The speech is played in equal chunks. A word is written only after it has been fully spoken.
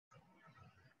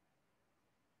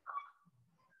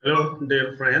Hello,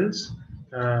 dear friends.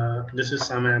 This is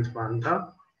Samant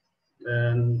Fanta,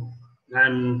 and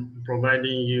I'm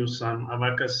providing you some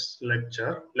Abacus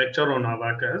lecture on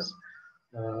Abacus,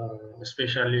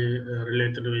 especially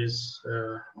related with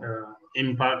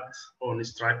impact on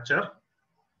structure.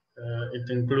 It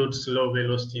includes low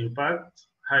velocity impact,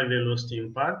 high velocity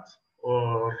impact,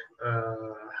 or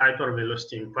hyper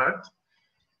velocity impact.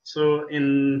 So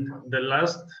in the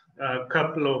last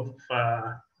couple of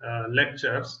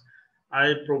lectures,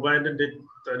 I provided it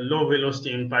a low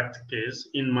velocity impact case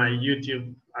in my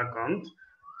YouTube account.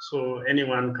 So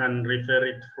anyone can refer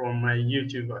it from my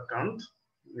YouTube account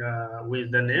with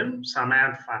the name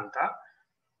Samad Fanta.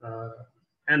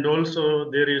 And also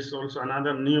there is also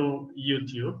another new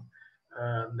YouTube,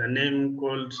 the name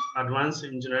called Advanced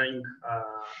Engineering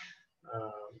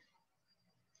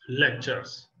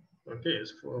Lectures. Okay,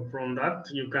 so from that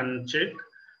you can check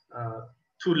uh,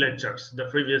 two lectures, the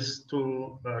previous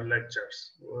two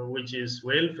lectures, which is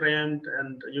well framed,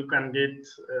 and you can get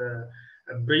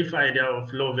a brief idea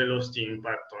of low velocity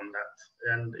impact on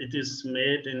that. And it is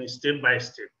made in step by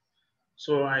step.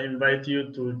 So I invite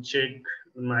you to check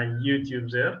my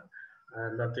YouTube there.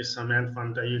 That is Samant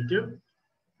Fanta YouTube.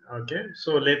 Okay,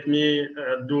 so let me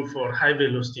do for high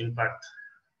velocity impact.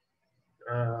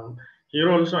 Here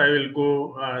also I will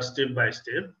go step by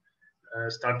step,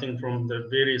 starting from the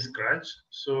very scratch.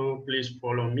 So please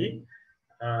follow me.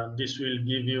 This will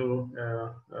give you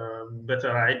a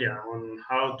better idea on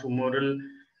how to model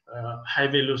high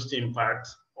velocity impact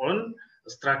on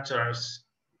structures,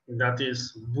 that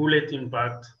is bullet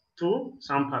impact to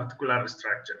some particular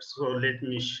structures. So let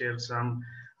me share some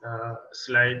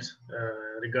slides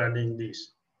regarding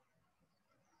this.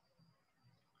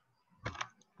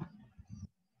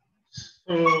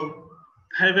 So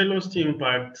high velocity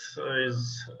impact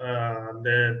is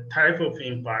the type of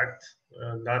impact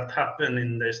that happen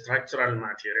in the structural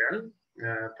material,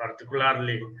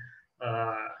 particularly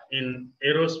in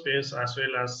aerospace as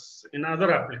well as in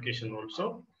other application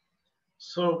also.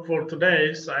 So for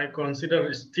today's, I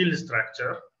consider steel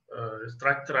structure,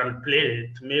 structural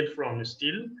plate made from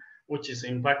steel, which is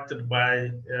impacted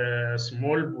by a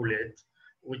small bullet,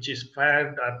 which is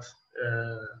fired at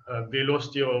a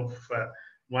velocity of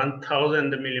 1000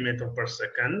 millimeter per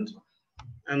second.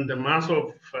 And the mass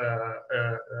of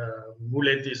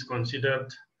bullet is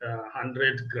considered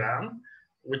 100 gram,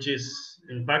 which is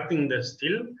impacting the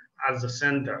steel as the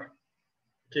center.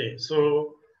 Okay,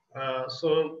 so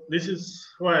this is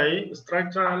why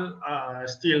structural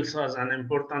steels has an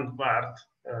important part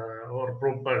or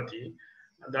property,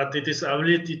 that it is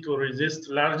ability to resist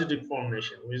large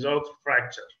deformation without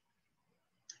fracture.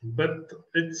 But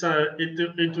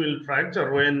it will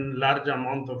fracture when large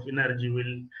amount of energy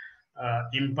will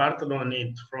imparted on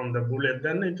it from the bullet,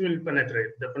 then it will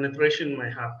penetrate. The penetration may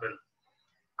happen.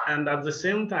 And at the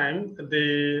same time,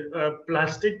 the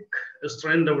plastic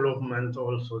strain development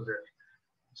also there.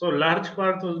 So large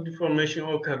part of deformation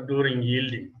occur during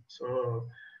yielding. So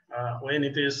when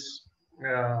it is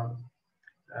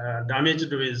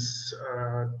damaged with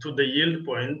to the yield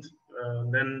point,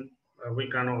 then we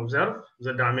can observe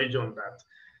the damage on that.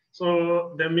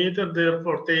 So the method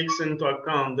therefore takes into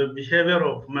account the behavior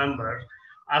of member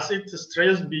as it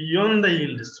stress beyond the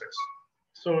yield stress.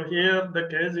 So here the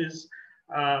case is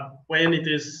when it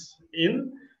is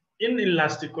in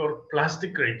elastic or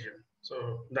plastic region.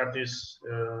 So that is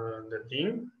the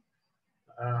thing.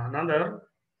 Another,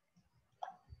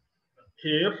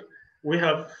 here we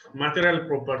have material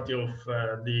property of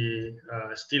the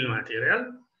steel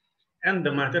material, and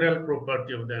the material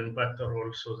property of the impactor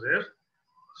also there.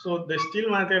 So the steel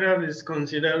material is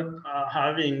considered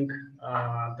having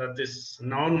that is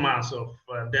known mass of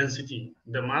density.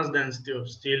 The mass density of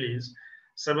steel is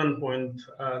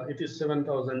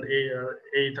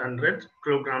 7,800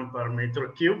 kilogram per meter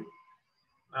cube.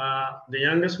 The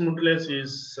youngest modulus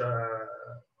is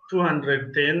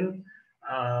 210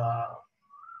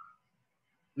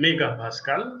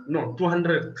 megapascal, no,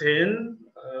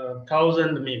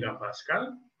 210,000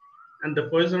 megapascal, and the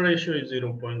Poisson ratio is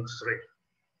 0.3.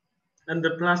 And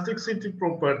the plasticity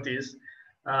properties,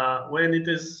 when it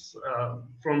is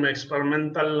from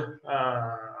experimental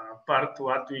part,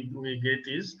 what we get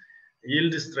is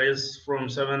yield stress from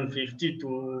 750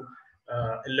 to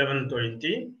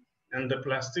 1120, and the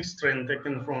plastic strain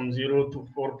taken from 0 to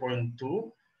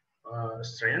 4.2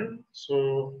 strain.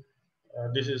 So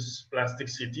this is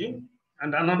plasticity.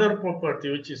 And another property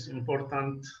which is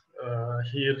important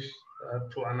here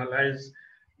to analyze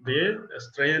the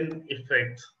strain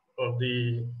effect of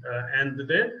the and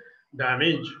the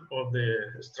damage of the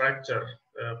structure,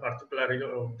 particularly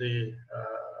of the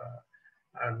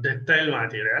ductile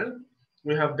material.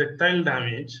 We have ductile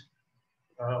damage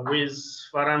with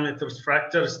parameters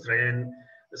fracture strain,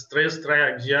 stress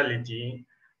triaxiality,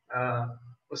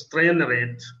 strain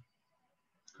rate.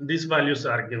 These values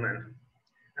are given.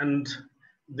 And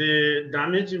the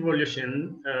damage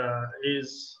evolution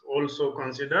is also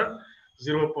considered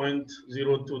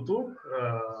 0.022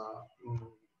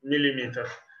 millimeter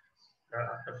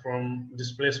from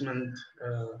displacement.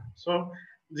 So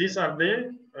these are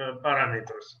the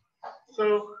parameters.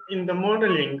 So in the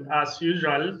modeling, as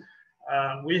usual,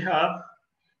 we have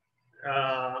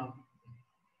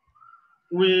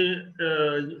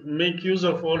make use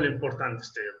of all important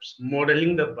steps.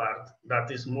 Modeling the part, that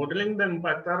is modeling the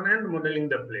impactor and modeling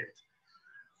the plate.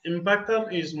 Impactor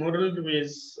is modeled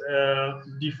with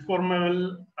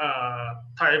deformable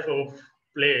type of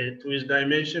plate with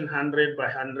dimension 100 by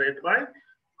 100 by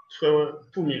 2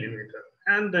 millimeter.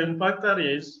 And the impactor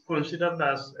is considered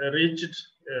as a rigid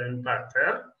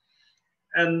impactor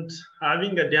and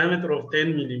having a diameter of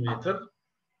 10 millimeter,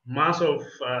 mass of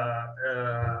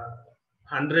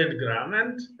 100 gram,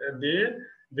 and the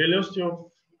velocity of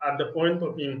at the point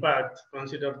of impact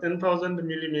consider 10,000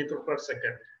 millimeter per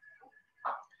second.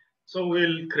 So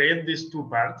we'll create these two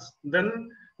parts. Then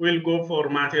we'll go for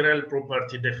material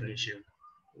property definition.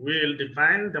 We'll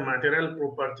define the material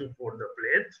property for the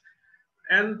plate,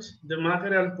 and the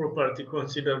material property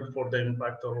considered for the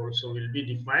impactor also will be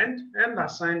defined and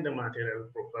assign the material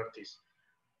properties.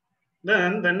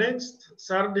 Then the next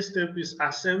third step is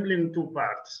assembling two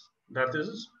parts. That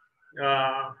is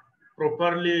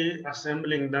properly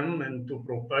assembling them into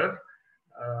proper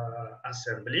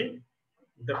assembly.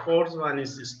 The fourth one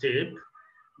is the step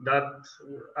that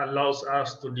allows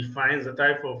us to define the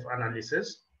type of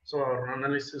analysis. So our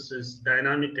analysis is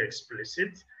dynamic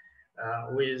explicit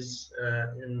with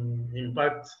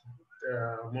impact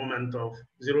moment of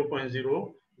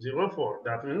 0.004.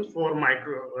 That means 4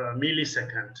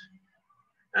 millisecond.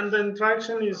 And the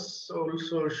interaction is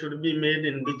also should be made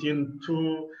in between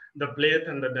the plate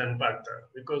and the impactor,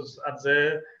 because at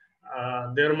the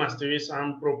there must be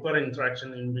some proper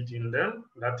interaction in between them.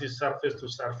 That is surface to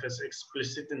surface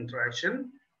explicit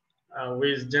interaction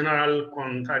with general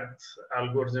contact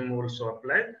algorithm also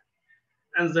applied.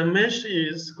 And the mesh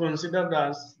is considered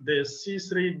as the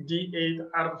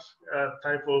C3D8R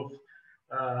type of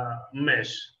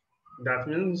mesh. That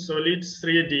means solid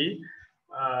 3D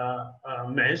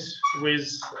mesh with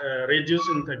reduced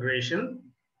integration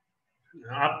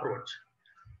approach.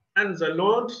 And the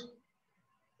load,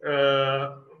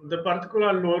 the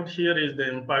particular load here is the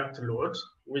impact load,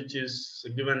 which is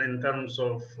given in terms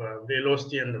of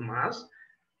velocity and mass.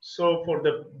 So for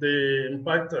the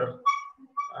impactor,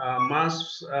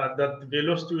 mass, that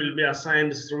velocity will be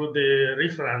assigned through the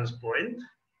reference point.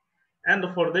 And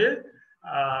for the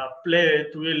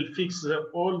plate, will fix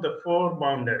all the 4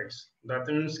 boundaries. That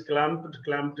means clamped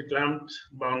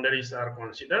boundaries are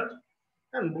considered.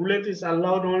 And bullet is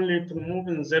allowed only to move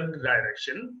in Z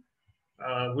direction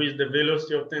with the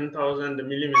velocity of 10,000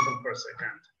 millimeters per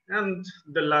second. And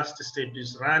the last step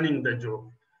is running the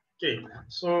job. Okay,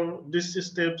 so these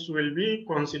steps will be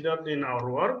considered in our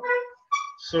work.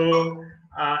 So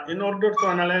in order to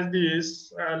analyze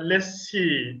this, let's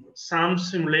see some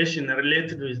simulation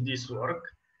related with this work.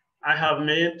 I have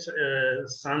made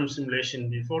some simulation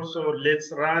before, so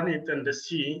let's run it and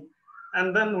see,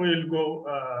 and then we'll go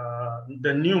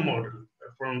the new model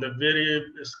from the very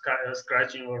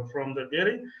scratching or from the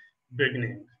very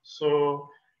beginning. So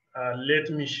let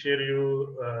me share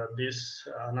you this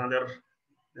another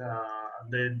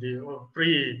the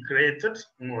pre-created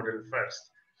model first.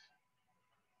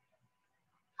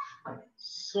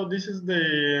 So this is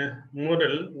the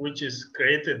model which is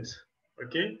created,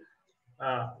 okay?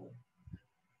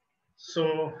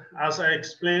 So as I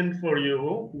explained for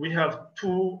you, we have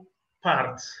 2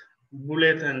 parts,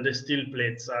 bullet and the steel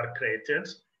plates are created,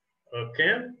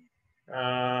 okay?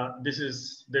 This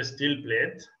is the steel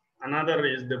plate, another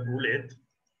is the bullet.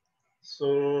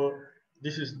 So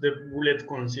this is the bullet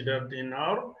considered in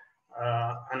our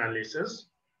analysis,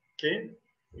 okay?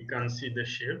 You can see the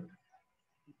shape.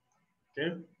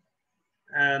 Okay,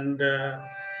 and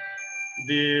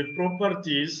the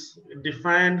properties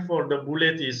defined for the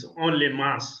bullet is only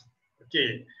mass,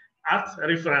 okay, at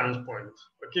reference point.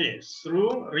 Okay,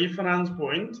 through reference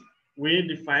point, we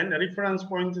define a reference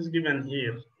point is given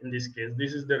here. In this case,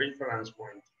 this is the reference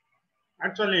point.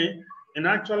 Actually, in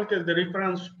actual case, the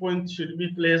reference point should be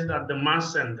placed at the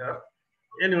mass center.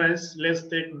 Anyways, let's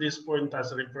take this point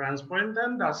as a reference point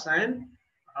and assign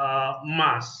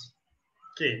mass.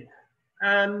 Okay.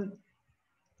 And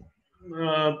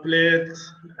plate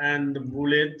and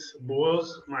bullet, both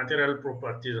material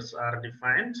properties are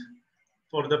defined.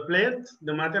 For the plate,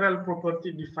 the material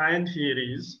property defined here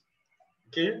is,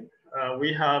 okay,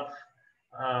 we have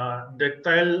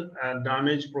ductile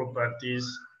damage properties.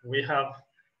 We have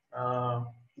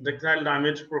ductile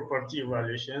damage property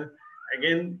evaluation.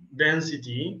 Again,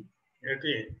 density,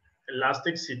 okay,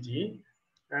 elasticity,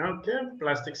 okay,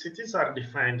 plasticities are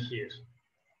defined here.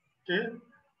 Okay,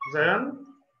 then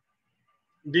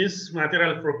these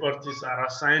material properties are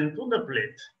assigned to the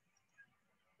plate.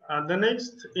 The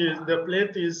next is the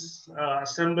plate is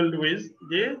assembled with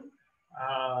the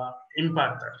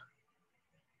impactor.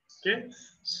 Okay,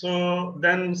 so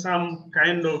then some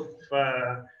kind of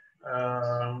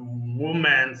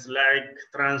movements like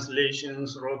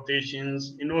translations,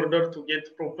 rotations, in order to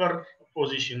get proper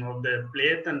position of the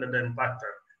plate and the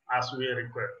impactor as we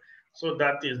require. So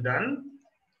that is done.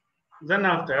 Then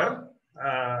after,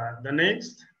 the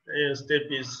next step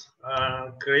is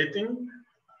creating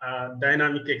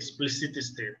dynamic explicit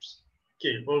steps,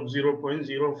 okay, of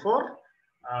 0.04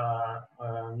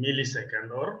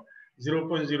 millisecond or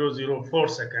 0.004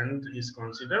 second is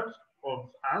considered of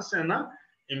as an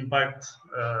impact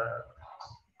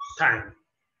time.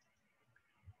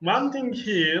 One thing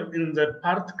here in the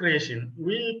part creation,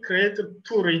 we created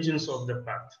two regions of the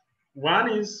part. One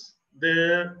is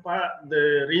the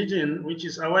region which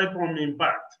is away from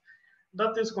impact.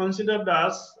 That is considered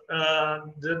as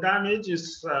the damage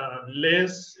is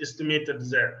less estimated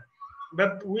there.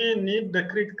 But we need the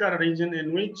critical region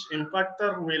in which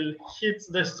impactor will hit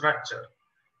the structure.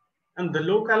 And the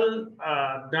local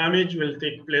damage will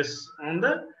take place on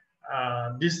the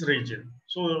this region.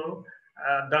 So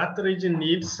that region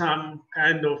needs some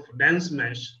kind of dense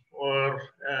mesh or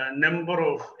number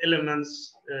of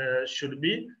elements should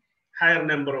be, higher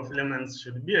number of elements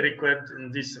should be required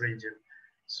in this region.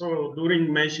 So during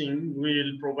meshing, we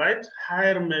will provide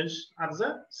higher mesh at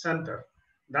the center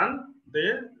than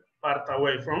the part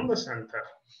away from the center.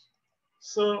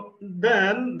 So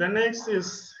then the next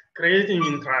is creating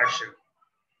interaction.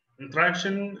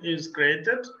 Interaction is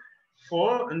created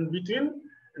for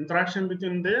interaction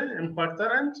between the impactor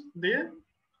and the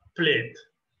plate.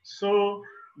 So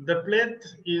the plate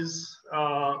is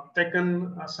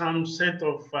taken some set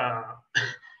of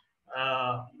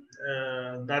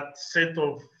that set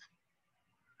of,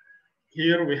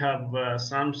 here we have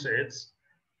some sets,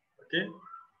 okay.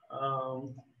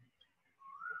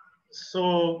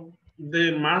 So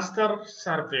the master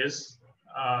surface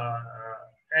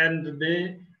and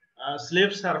the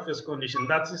slave surface condition,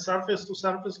 that's the surface to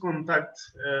surface contact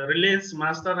relates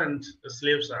master and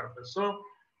slave surface. So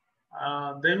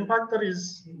the impactor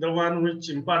is the one which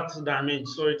imparts damage,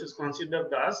 so it is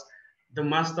considered as the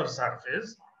master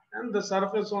surface, and the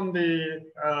surface on the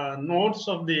nodes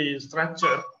of the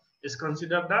structure is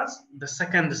considered as the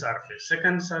second surface.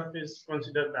 Second surface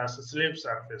considered as a slave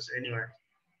surface anyway.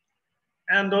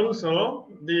 And also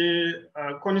the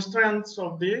constraints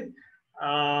of the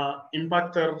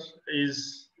impactor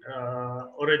is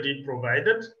already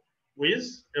provided with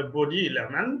a body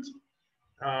element,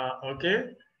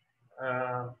 okay,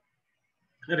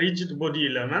 rigid body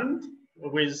element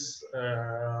with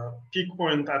peak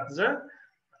point at the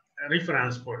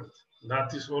reference point.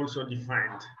 That is also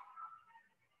defined.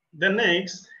 The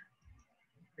next,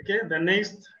 okay, the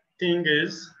next thing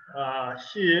is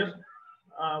here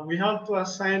we have to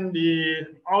assign the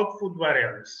output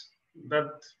variables.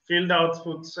 That field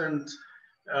outputs and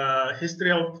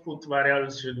history output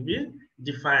variables should be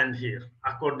defined here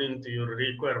according to your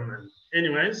requirement.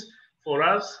 Anyways, for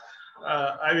us,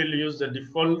 I will use the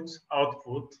default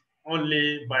output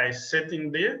only by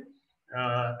setting the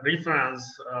reference,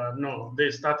 the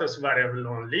status variable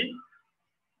only.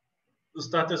 The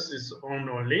status is on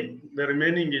only. The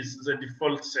remaining is the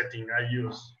default setting I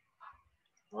use.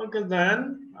 Okay,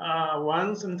 then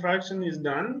once interaction is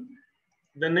done,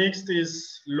 the next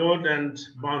is load and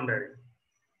boundary.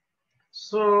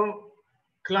 So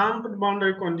clamped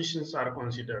boundary conditions are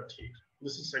considered here.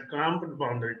 This is a clamped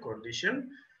boundary condition,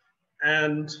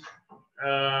 and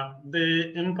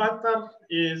the impactor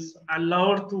is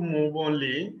allowed to move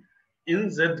only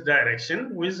in Z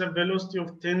direction with a velocity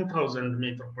of 10,000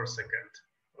 meters per second.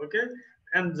 Okay,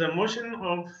 and the motion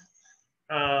of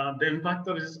the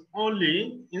impactor is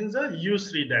only in the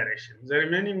U3 direction. The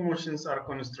remaining motions are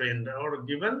constrained or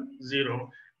given zero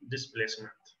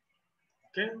displacement.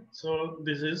 Okay, so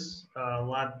this is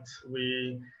what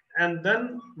we, and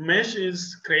then mesh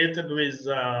is created with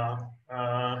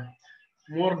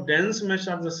more dense mesh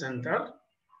at the center,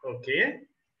 okay,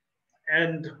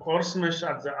 and coarse mesh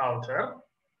at the outer,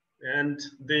 and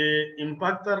the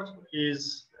impactor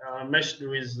is meshed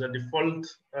with the default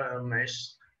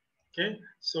mesh. Okay,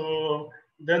 so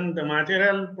then the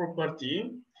material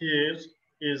property here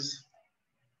is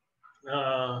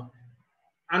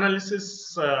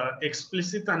analysis,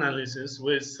 explicit analysis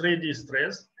with 3D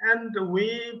stress, and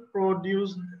we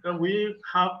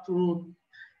have to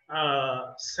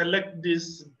select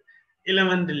this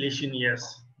element deletion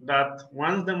yes, that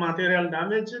once the material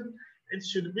damaged, it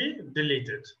should be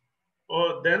deleted.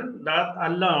 Or then that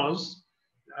allows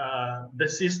the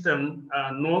system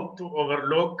not to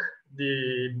overlook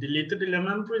the deleted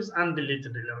element with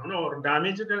undeleted element, or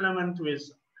damaged element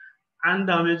with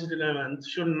undamaged element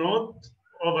should not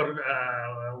over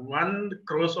one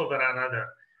cross over another.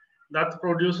 That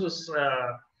produces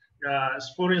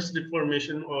spurious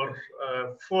deformation or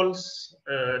false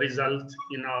result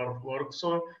in our work.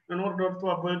 So in order to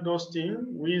avoid those things,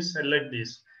 we select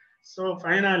this. So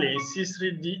finally,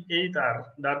 C3D8R,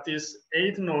 that is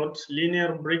 8 nodes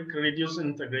linear brick reduced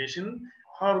integration,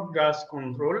 hard gas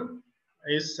control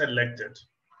is selected.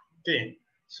 Okay,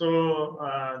 so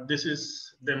this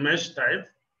is the mesh type.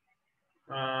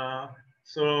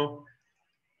 So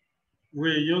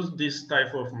we use this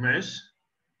type of mesh.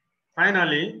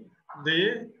 Finally,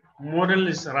 the model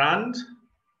is run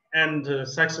and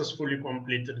successfully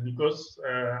completed because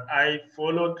I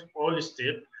followed all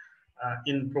steps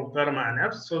in proper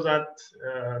manner so that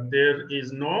there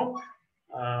is no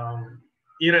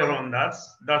error on that.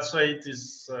 That's why it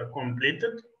is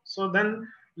completed. So then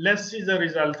let's see the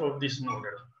result of this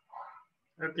model.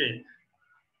 Okay,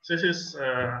 this is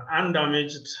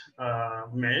undamaged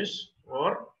mesh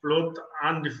or float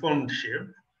undeformed shape.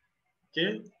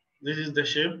 Okay, this is the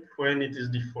shape when it is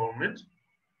deformed.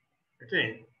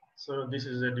 Okay, so this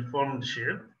is a deformed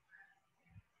shape.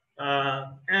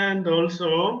 And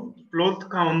also float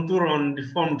contour on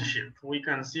deformed shape. We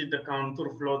can see the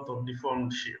contour float of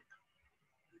deformed shape.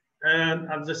 And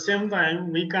at the same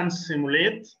time, we can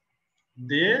simulate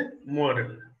the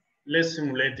model. Let's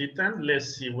simulate it and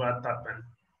let's see what happened.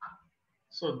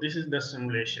 So this is the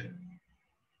simulation.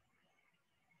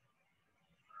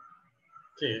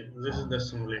 Okay, this is the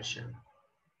simulation.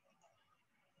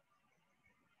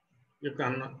 You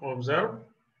can observe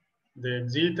the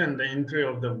exit and the entry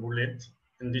of the bullet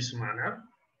in this manner.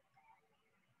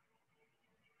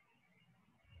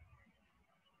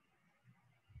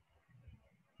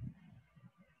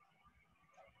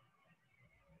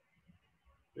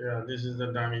 Yeah, this is the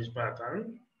damage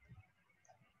pattern.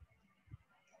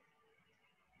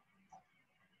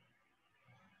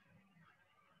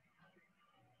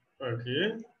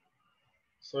 Okay,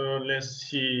 so let's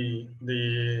see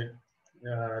the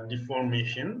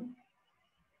deformation.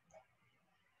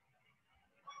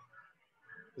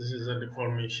 This is a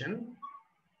deformation,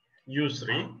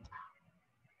 U3.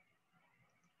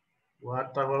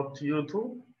 What about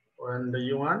U2 and the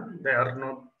U1? They are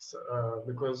not,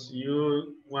 because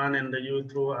U1 and the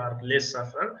U2 are less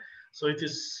suffer. So it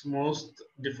is most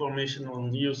deformation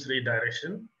on U3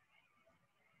 direction.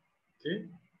 Okay.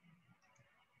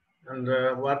 And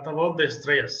what about the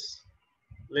stress?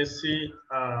 Let's see,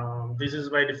 this is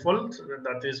by default,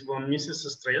 that is von Mises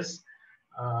stress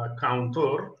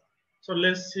contour. So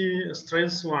let's see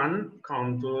stress 1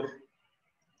 contour,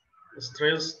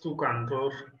 stress 2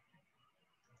 contour,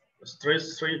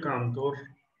 stress 3 contour,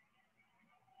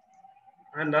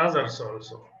 and others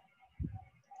also.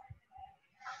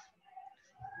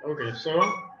 Okay, so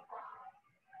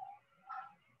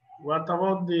what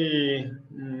about the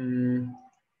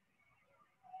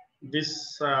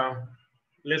this?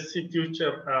 Let's see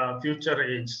future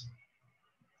age.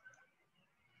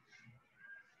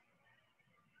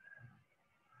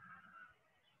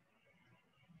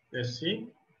 Let's see.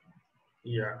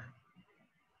 Yeah.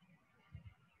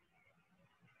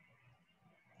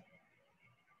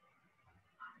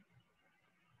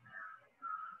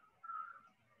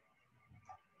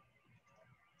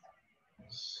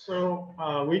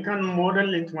 So we can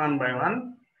model it one by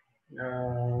one.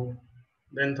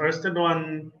 The interested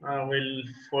one will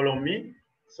follow me.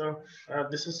 So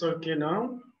this is okay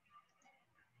now.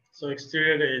 So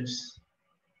exterior edge.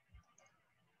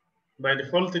 By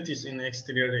default, it is in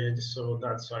exterior edge, so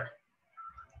that's why.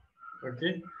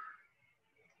 Okay.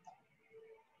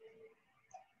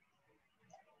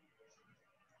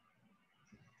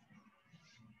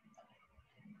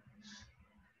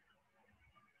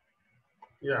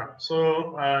 Yeah,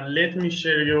 so let me show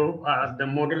you the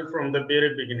model from the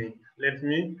very beginning. Let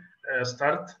me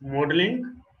start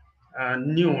modeling a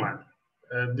new one.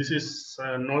 This is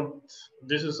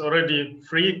this is already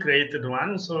pre-created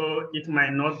one, so it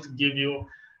might not give you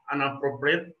an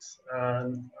appropriate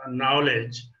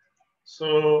knowledge.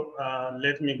 So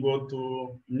let me go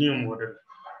to new model.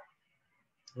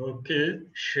 Okay,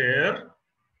 share.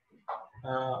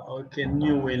 Okay,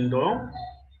 new window.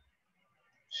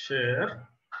 Share.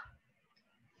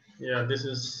 Yeah, this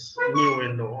is new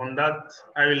window. On that,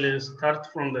 I will start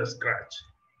from the scratch.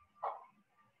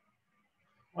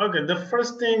 Okay, the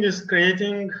first thing is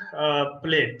creating a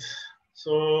plate.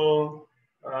 So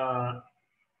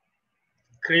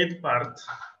create part.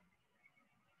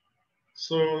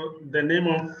 So the name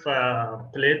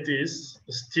of plate is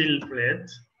steel plate.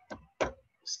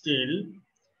 Steel.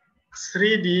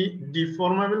 3D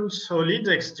deformable solid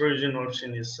extrusion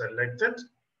option is selected.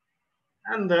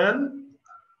 And then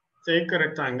take a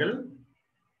rectangle,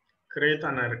 create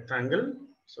a rectangle,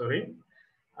 sorry,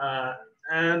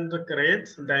 and create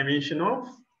dimension of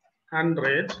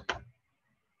 100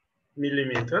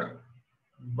 millimeter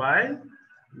by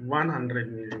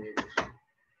 100 millimeter.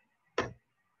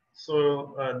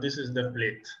 So this is the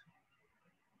plate.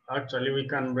 Actually, we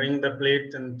can bring the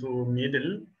plate into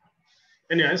middle.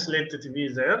 Anyways, let it be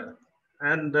there.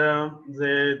 And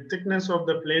the thickness of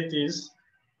the plate is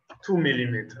 2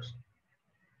 millimeters.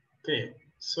 Okay,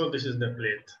 so this is the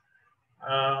plate.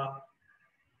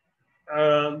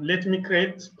 Let me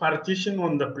create partition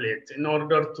on the plate in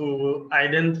order to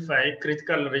identify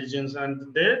critical regions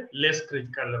and the less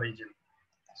critical region.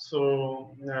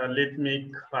 So let me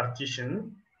make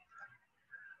partition.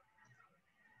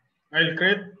 I'll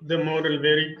create the model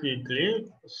very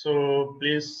quickly, so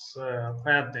please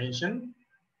pay attention.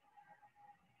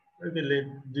 Okay, let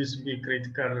this be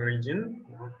critical region.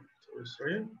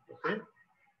 Sorry, okay.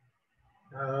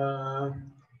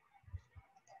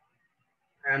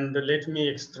 And let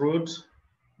me extrude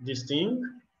this thing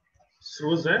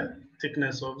through the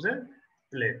thickness of the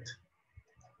plate.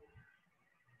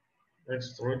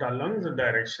 Extrude along the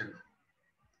direction.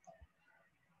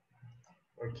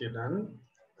 Okay, done.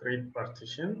 Create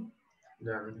partition.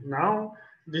 Done. Now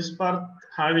this part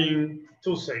having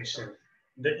two sections: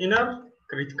 the inner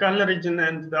critical region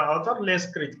and the outer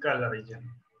less critical region.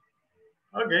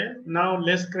 Okay, now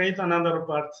let's create another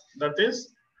part, that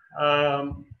is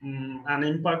an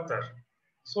impactor.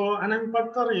 So an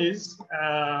impactor is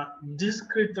a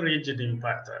discrete rigid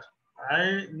impactor.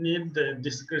 I need the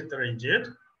discrete rigid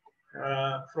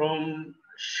from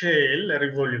shell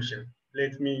revolution.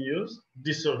 Let me use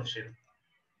this option.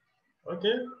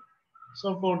 Okay,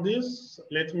 so for this,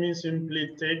 let me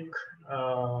simply take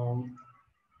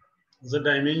the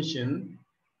dimension,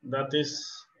 that is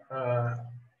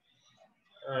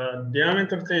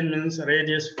diameter 10 means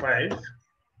radius 5,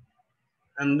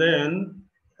 and then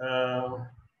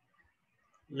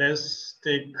let's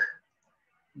take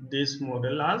this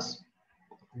model as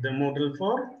the model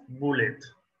for bullet,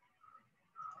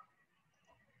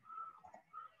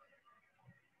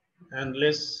 and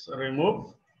let's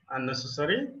remove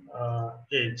unnecessary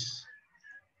edges.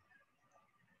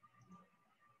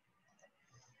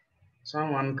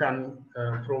 Someone can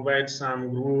provide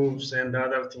some grooves and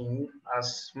other things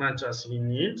as much as he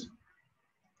needs.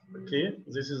 Okay,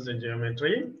 this is the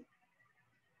geometry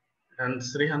and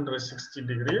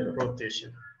 360-degree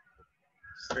rotation.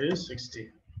 360.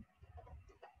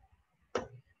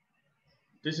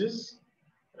 This is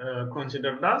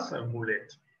considered as a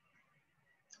bullet.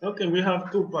 Okay, we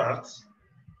have two parts.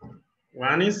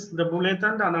 One is the bullet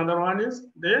and another one is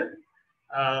the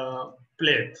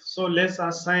plate. So let's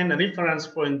assign a reference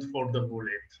point for the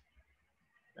bullet.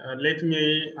 Let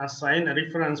me assign a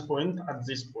reference point at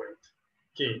this point.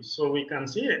 Okay, so we can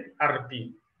see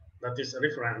RP, that is a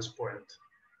reference point.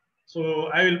 So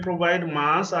I will provide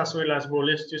mass as well as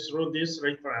velocity through this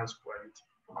reference point.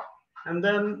 And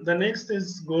then the next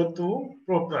is go to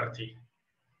property.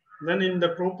 Then in the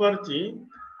property,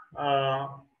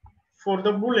 for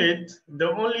the bullet, the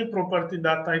only property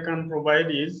that I can provide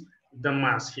is the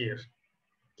mass here.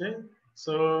 Okay,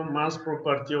 so mass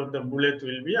property of the bullet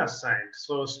will be assigned.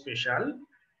 So special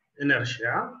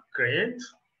inertia, create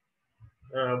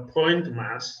point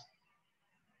mass.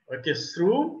 Okay,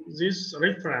 through this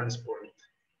reference point.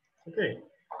 Okay,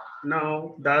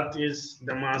 now that is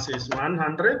the mass is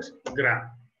 100 gram.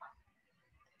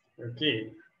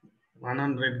 Okay,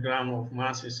 100 gram of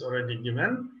mass is already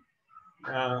given.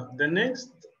 The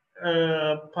next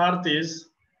part is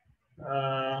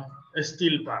a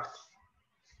steel part.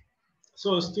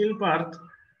 So steel part,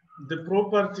 the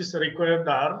properties required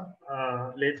are,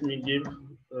 let me give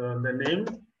the name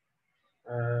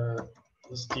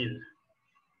steel.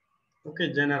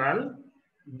 Okay, general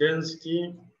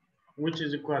density, which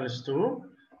is equals to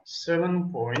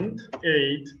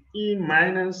 7.8 E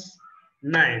minus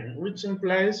 9, which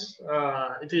implies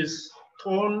it is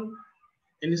ton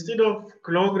instead of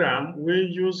kilogram, we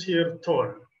use here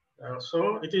ton.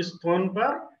 So it is ton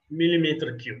per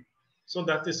millimeter cube. So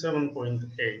that is 7.8.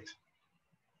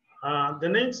 The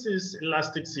next is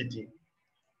elasticity.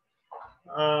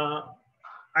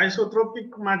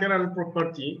 Isotropic material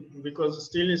property, because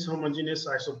steel is homogeneous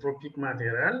isotropic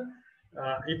material,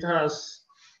 it has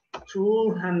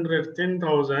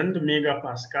 210,000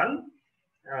 megapascal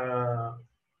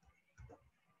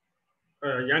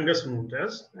Young's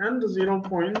modulus and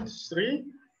 0.3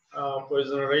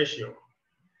 Poisson ratio.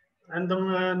 And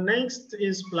the next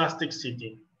is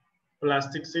plasticity.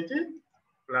 Plasticity,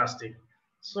 plastic.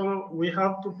 So we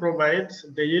have to provide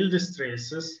the yield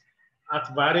stresses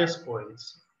at various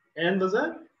points and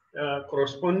the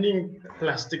corresponding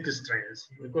plastic strains,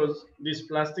 because this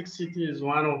plasticity is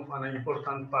one of an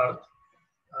important part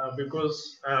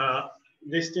because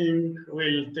this thing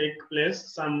will take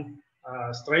place some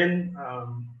strain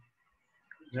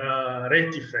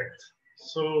rate effect.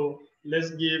 So let's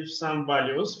give some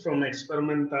values from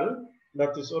experimental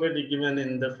that is already given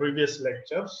in the previous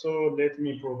lecture. So let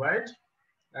me provide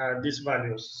these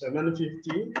values: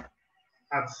 750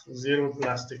 at 0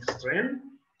 plastic strain,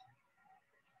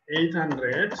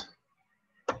 800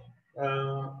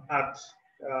 at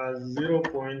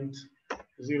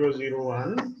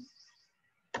 0.001,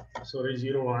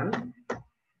 sorry, 01,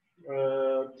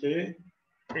 okay,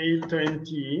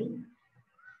 820,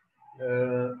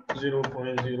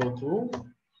 0.02,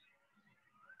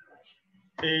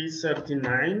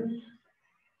 839,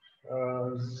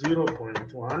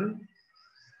 0.1,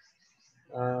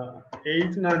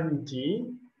 890,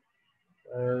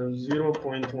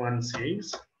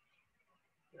 0.16,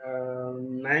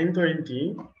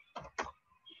 920,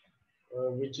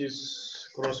 which is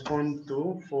correspond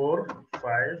to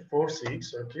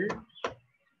 4546, okay,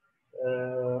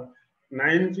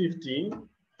 950.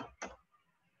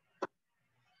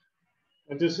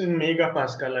 It is in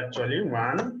megapascal actually,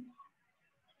 1,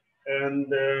 and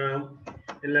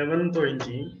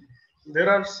 1120. There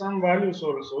are some values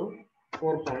also,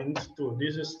 4.2.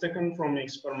 This is taken from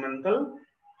experimental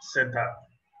setup.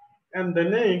 And the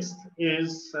next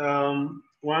is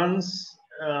once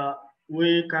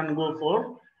we can go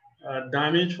for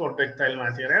damage for ductile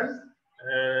material,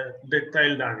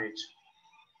 ductile damage.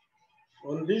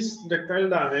 On this ductile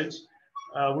damage,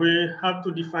 we have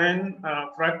to define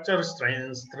fracture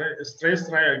strain, stress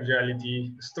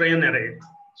triaxiality, strain rate.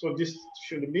 So this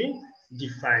should be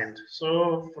defined.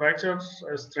 So fracture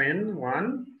strain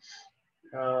 1,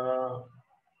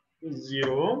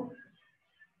 0,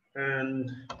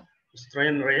 and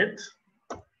strain rate,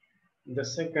 the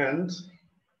second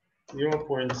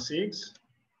 0.6,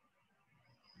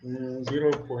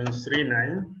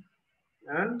 0.39,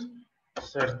 and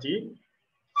 30.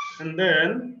 And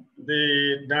then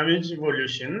the damage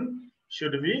evolution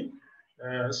should be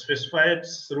specified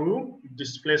through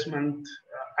displacement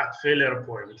at failure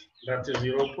point. That is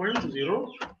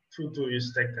 0.022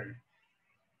 is taken.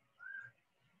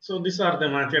 So these are the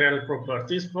material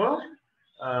properties for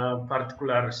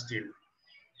particular steel.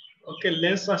 Okay,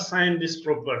 let's assign this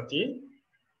property.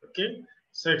 Okay,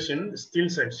 section, steel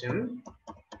section,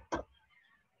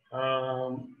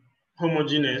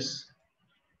 homogeneous.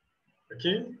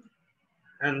 Okay,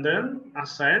 and then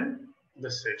assign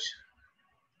the section.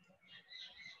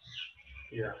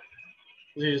 Yeah,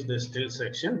 this is the steel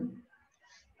section.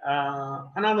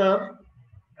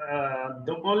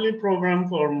 The only program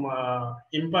from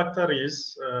impactor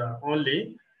is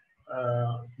only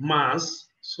mass.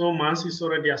 So mass is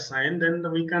already assigned, and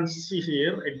we can see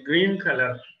here a green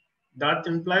color that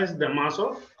implies the mass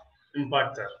of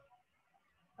impactor.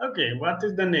 Okay, what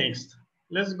is the next?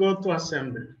 Let's go to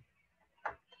assembly.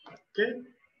 Okay,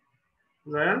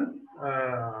 then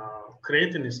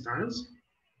create an instance.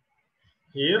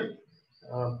 Here,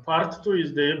 part 2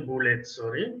 is the bullet,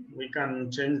 sorry. We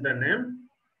can change the name.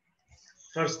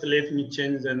 First, let me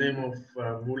change the name of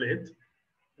bullet.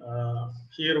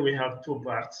 Here we have 2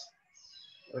 parts.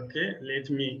 Okay, let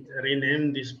me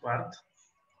rename this part.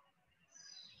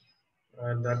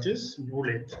 That is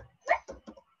bullet.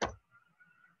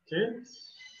 Okay,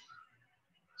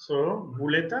 so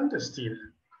bullet and steel.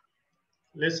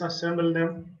 Let's assemble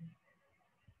them.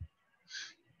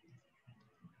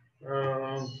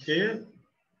 Okay.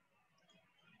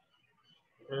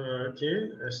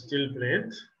 Okay, a steel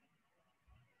plate.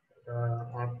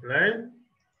 Apply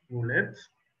bullet.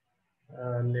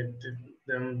 Let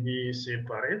them be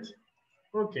separate.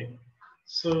 Okay.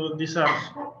 So these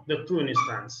are the 2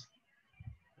 instances.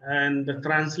 And the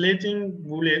translating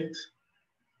bullet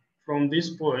from this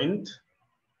point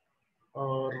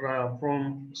or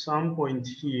from some point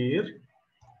here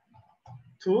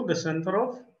to the center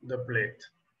of the plate.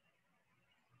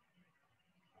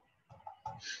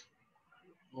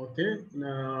 Okay,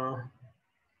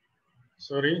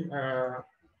 sorry,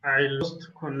 I lost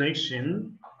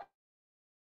connection.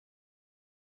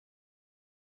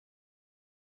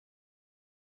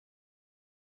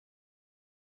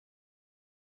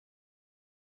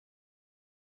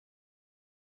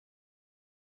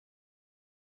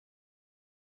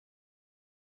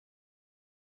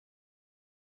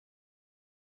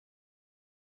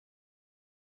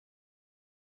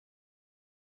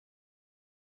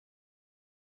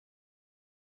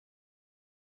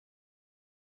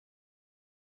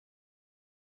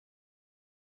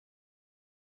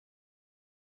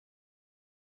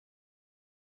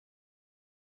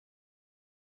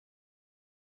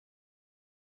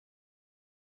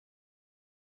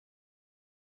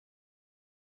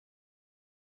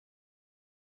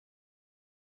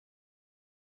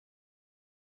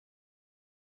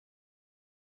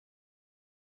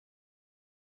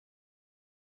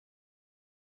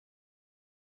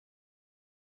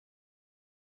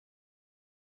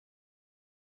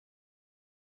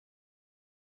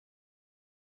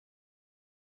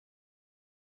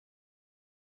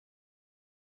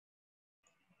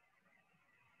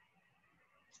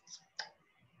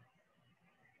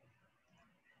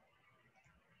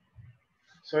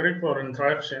 Sorry for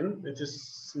interruption. It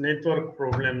is network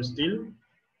problem still.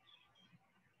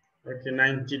 Okay,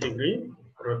 90-degree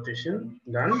rotation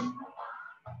done.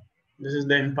 This is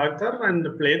the impactor and the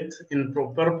plate in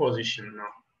proper position now.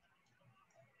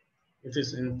 It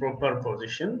is in proper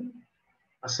position.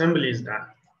 Assembly is done.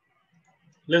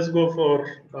 Let's go for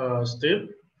step.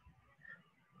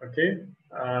 Okay.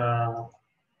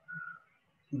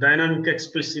 Dynamic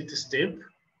explicit step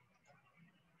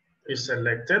is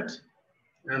selected,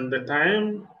 and the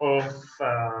time of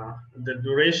the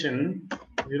duration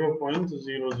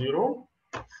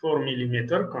 0.004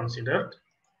 millimeter considered.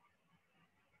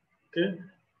 Okay,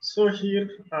 so here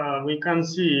we can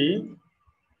see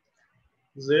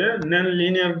the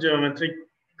nonlinear geometric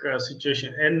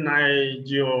situation.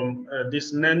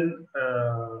 This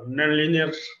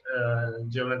nonlinear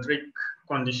geometric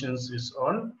conditions is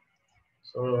on.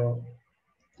 So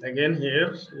again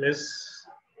here, let's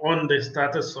on the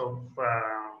status of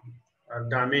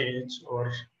damage,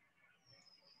 or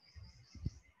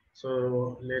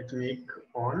so let me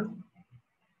on.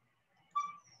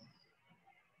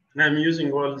 I'm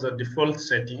using all the default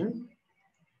setting.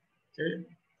 Okay,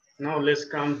 now let's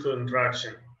come to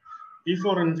interaction.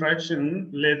 Before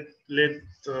interaction, let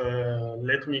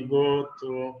me go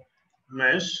to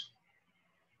mesh.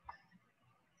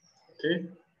 Okay,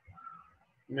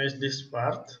 mesh this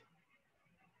part.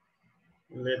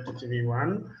 Let it be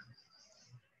 1.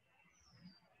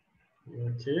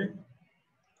 Okay.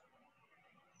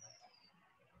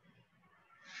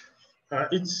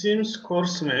 It seems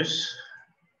coarse mesh.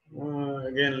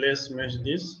 Again, let's mesh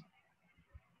this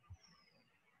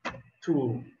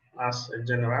 2 as a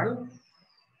general,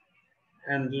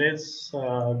 and let's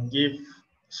give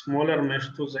smaller mesh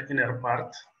to the inner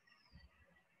part.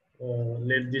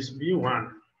 Let this be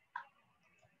 1.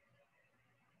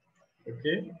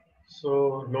 Okay,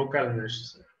 so local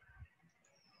mesh.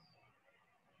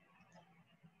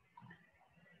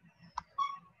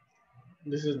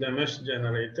 This is the mesh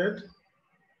generated.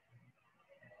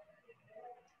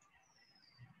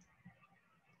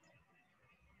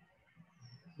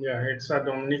 Yeah, it's a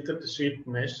dominated sweep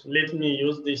mesh. Let me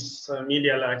use this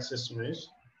medial axis mesh.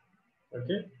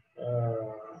 Okay.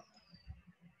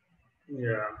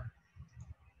 Yeah.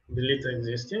 Delete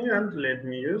existing and let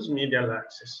me use medial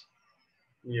axis.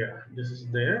 Yeah, this is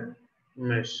the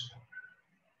mesh.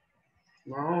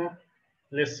 Now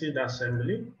let's see the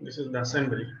assembly. This is the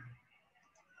assembly.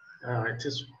 It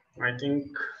is, I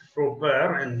think,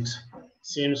 proper and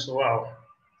seems wow.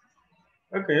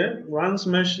 Okay, once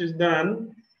mesh is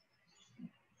done,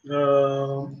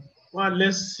 well,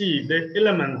 let's see the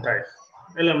element type.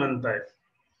 Element type.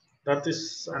 That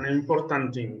is an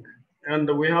important thing. And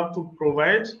we have to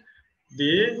provide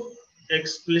the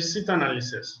explicit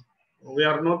analysis. We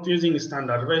are not using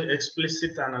standard, but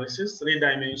explicit analysis,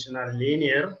 3-dimensional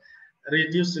linear,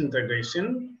 reduced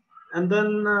integration, and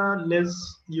then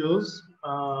let's use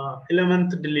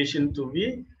element deletion to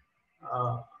be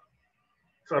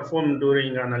performed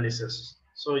during analysis.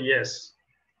 So yes,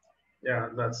 yeah,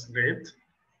 that's great.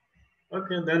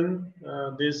 Okay, then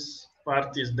this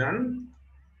part is done.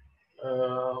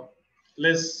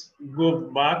 Let's go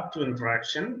back to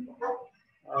interaction.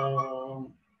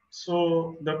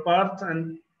 So the part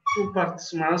and 2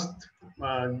 parts must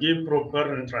give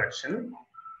proper interaction.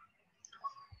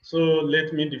 So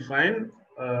let me define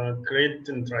create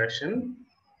interaction.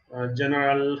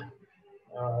 General,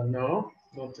 no,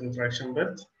 not interaction,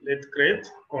 but let's create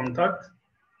contact.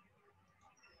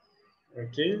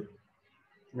 Okay,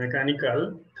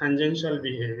 mechanical, tangential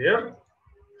behavior,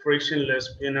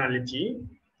 frictionless penalty,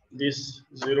 this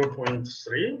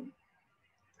 0.3,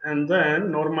 and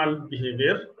then normal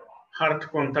behavior, hard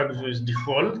contact with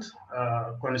default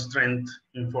constraint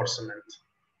enforcement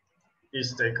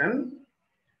is taken.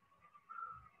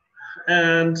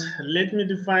 And let me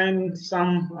define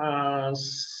some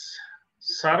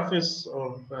surface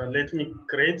of, let me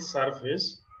create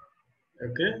surface,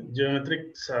 okay,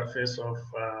 geometric surface of,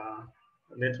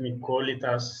 let me call it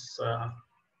as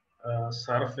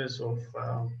surface of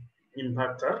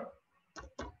impactor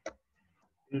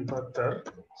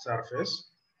surface.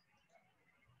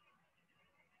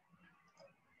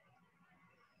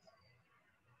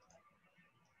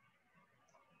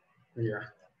 Yeah,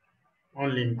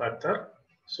 only impactor.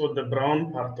 So the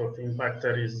brown part of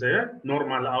impactor is the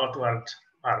normal outward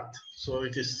part. So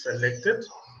it is selected.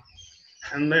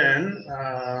 And then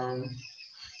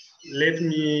let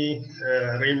me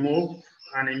remove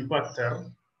an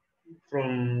impactor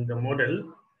from the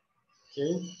model.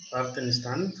 Okay, part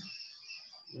instant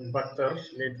impactor.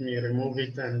 Let me remove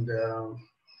it and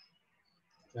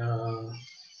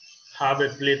have a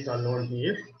plate alone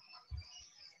here.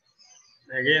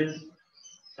 Again,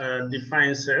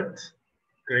 define set,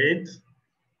 create.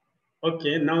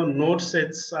 Okay, now node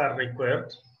sets are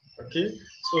required. Okay,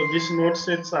 so these node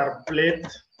sets are plate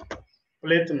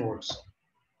nodes.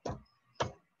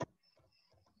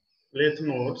 Plate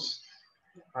nodes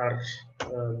are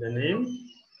the name.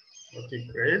 Okay,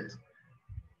 great.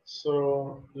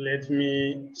 So let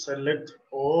me select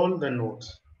all the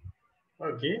nodes.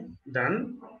 Okay,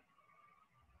 done.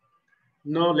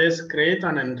 Now let's create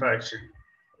an interaction.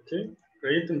 Okay,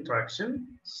 create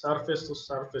interaction, surface to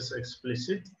surface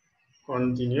explicit,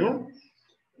 continue.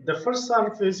 The first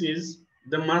surface is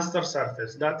the master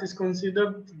surface. That is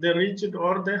considered the rigid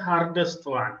or the hardest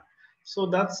one. So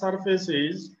that surface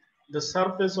is the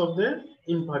surface of the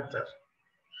impactor.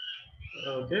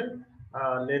 Okay,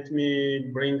 let me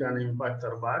bring an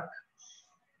impactor back.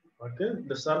 Okay,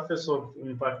 the surface of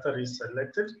impactor is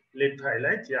selected. Let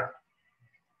highlight, yeah.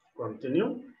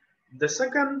 Continue. The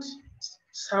second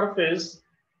surface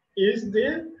is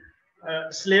the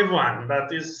slave one,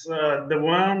 that is the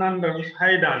one under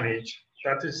high damage,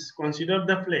 that is considered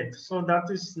the plate. So that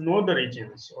is not the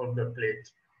regions of the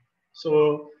plate.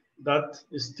 So that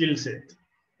is steel set,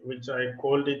 which I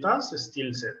called it as a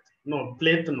steel set. No,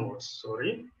 plate nodes,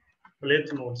 sorry.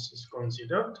 Plate nodes is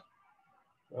considered.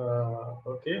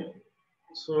 Okay,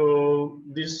 so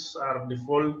these are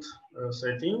default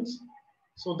settings.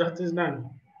 So that is done.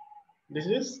 This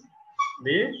is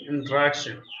the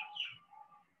interaction.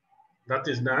 That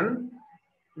is done.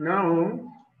 Now,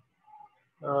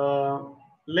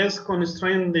 let's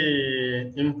constrain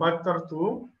the impactor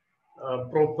to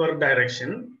proper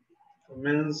direction. It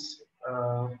means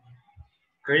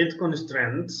create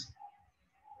constraints,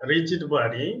 rigid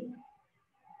body.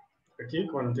 Okay,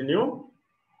 continue.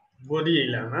 Body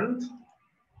element.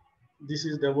 This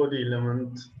is the body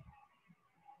element.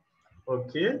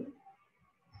 Okay,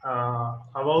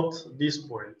 about this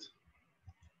point.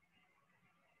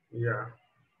 Yeah,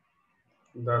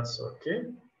 that's okay.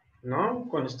 Now,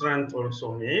 constraint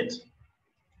also made.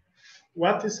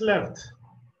 What is left?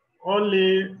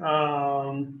 Only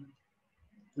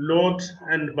load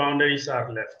and boundaries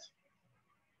are left.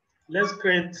 Let's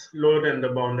create load and the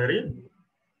boundary.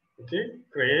 Okay,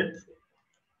 create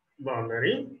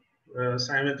boundary,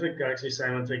 symmetric,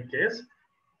 axisymmetric case.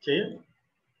 Okay,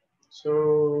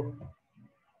 so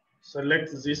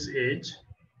select this edge,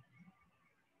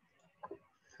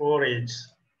 4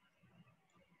 edges.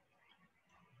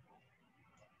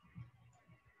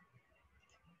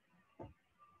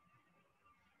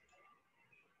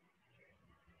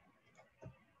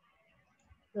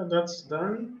 Yeah, that's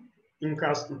done. In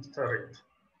cast turret.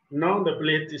 Now the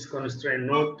plate is constrained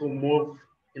not to move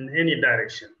in any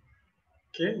direction.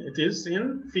 Okay, it is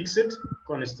in fixed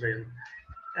constraint.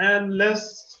 And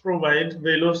let's provide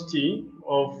velocity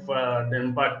of the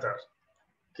impactor.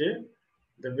 Okay,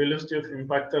 the velocity of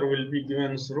impactor will be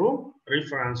given through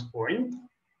reference point.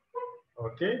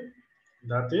 Okay,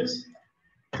 that is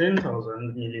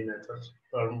 10,000 millimeters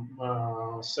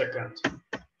per second.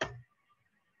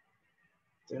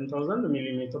 10,000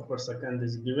 millimeters per second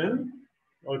is given.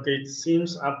 Okay, it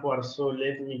seems upward, so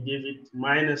let me give it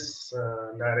minus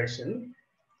direction.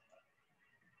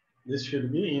 This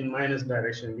should be in minus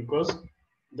direction because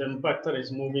the impactor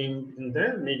is moving in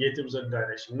the negative Z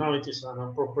direction. Now it is an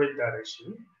appropriate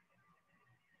direction.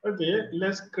 Okay,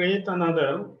 let's create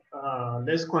another.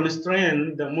 Let's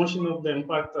constrain the motion of the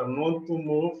impactor not to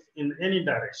move in any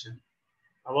direction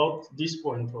about this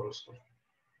point also,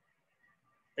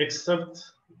 except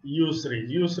U3.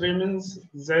 U3 means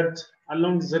Z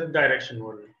along Z direction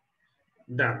only.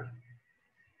 Done.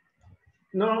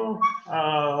 Now,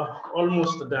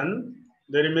 almost done.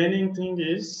 The remaining thing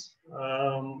is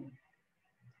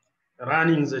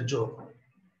running the job.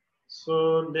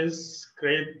 So let's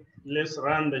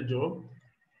run the job.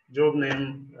 Job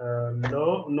name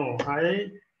high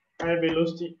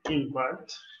velocity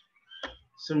impact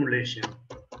simulation.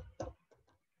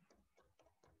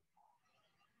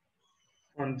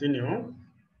 Continue.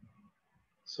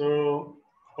 So,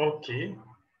 okay.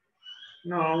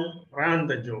 Now run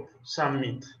the job,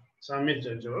 submit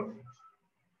the job.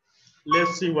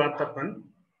 Let's see what happened.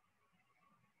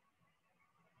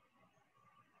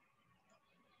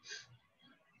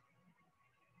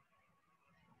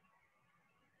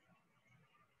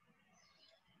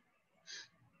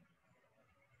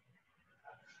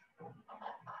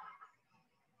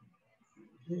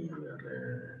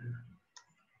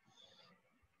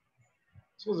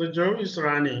 So the job is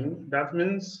running. That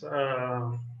means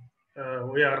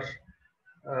we are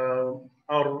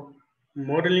our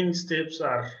modeling steps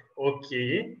are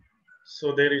okay.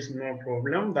 So there is no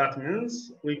problem. That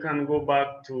means we can go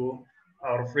back to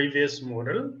our previous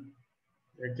model.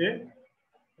 Okay,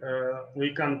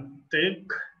 we can take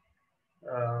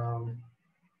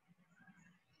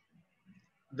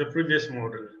the previous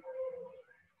model.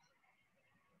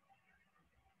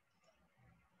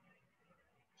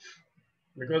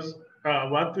 Because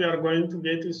what we are going to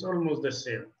get is almost the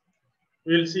same.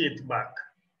 We'll see it back.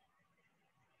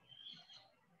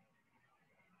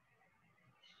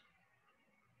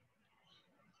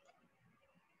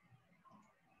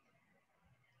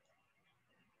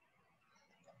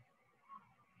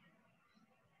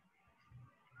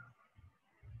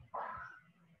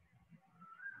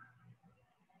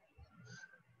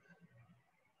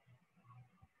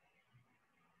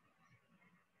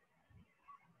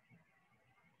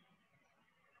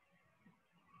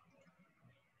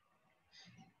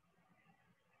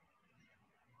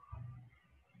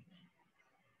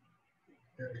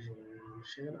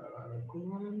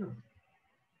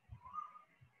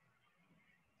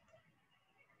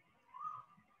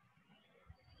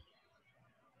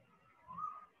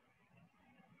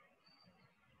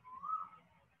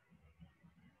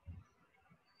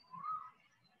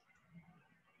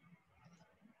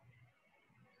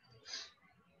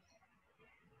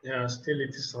 Yeah, still it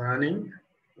is running.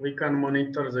 We can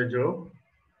monitor the job.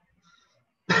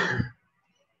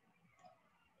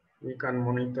 We can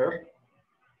monitor.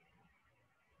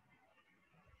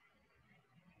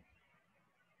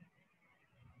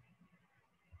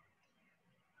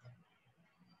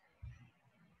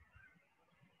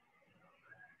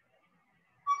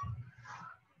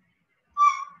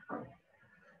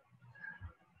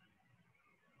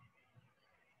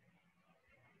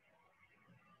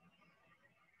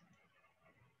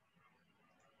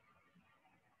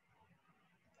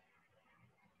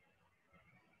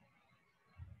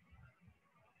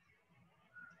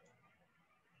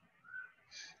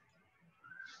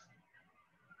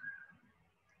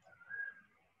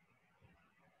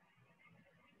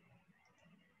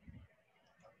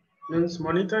 Means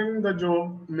monitoring the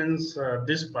job means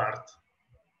this part.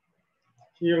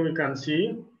 Here we can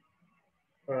see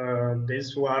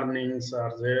these warnings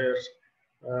are there.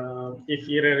 If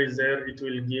error is there, it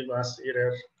will give us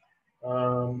error.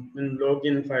 In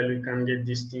login file, we can get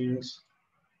these things.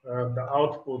 The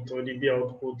output, ODB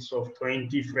outputs of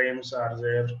 20 frames are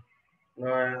there.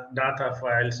 Data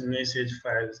files, message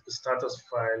files, status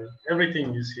file,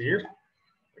 everything is here.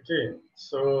 Okay,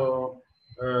 so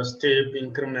step,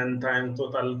 increment time,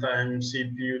 total time,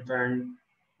 CPU time,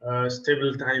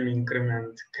 stable time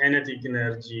increment, kinetic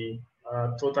energy,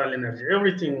 total energy,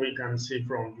 everything we can see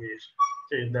from here.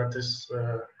 Okay, that is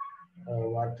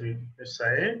what we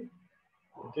say.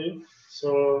 Okay,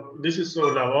 so this is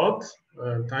all about.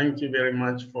 Thank you very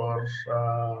much for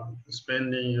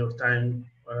spending your time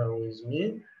with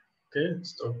me. Okay,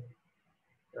 so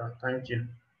yeah, thank you.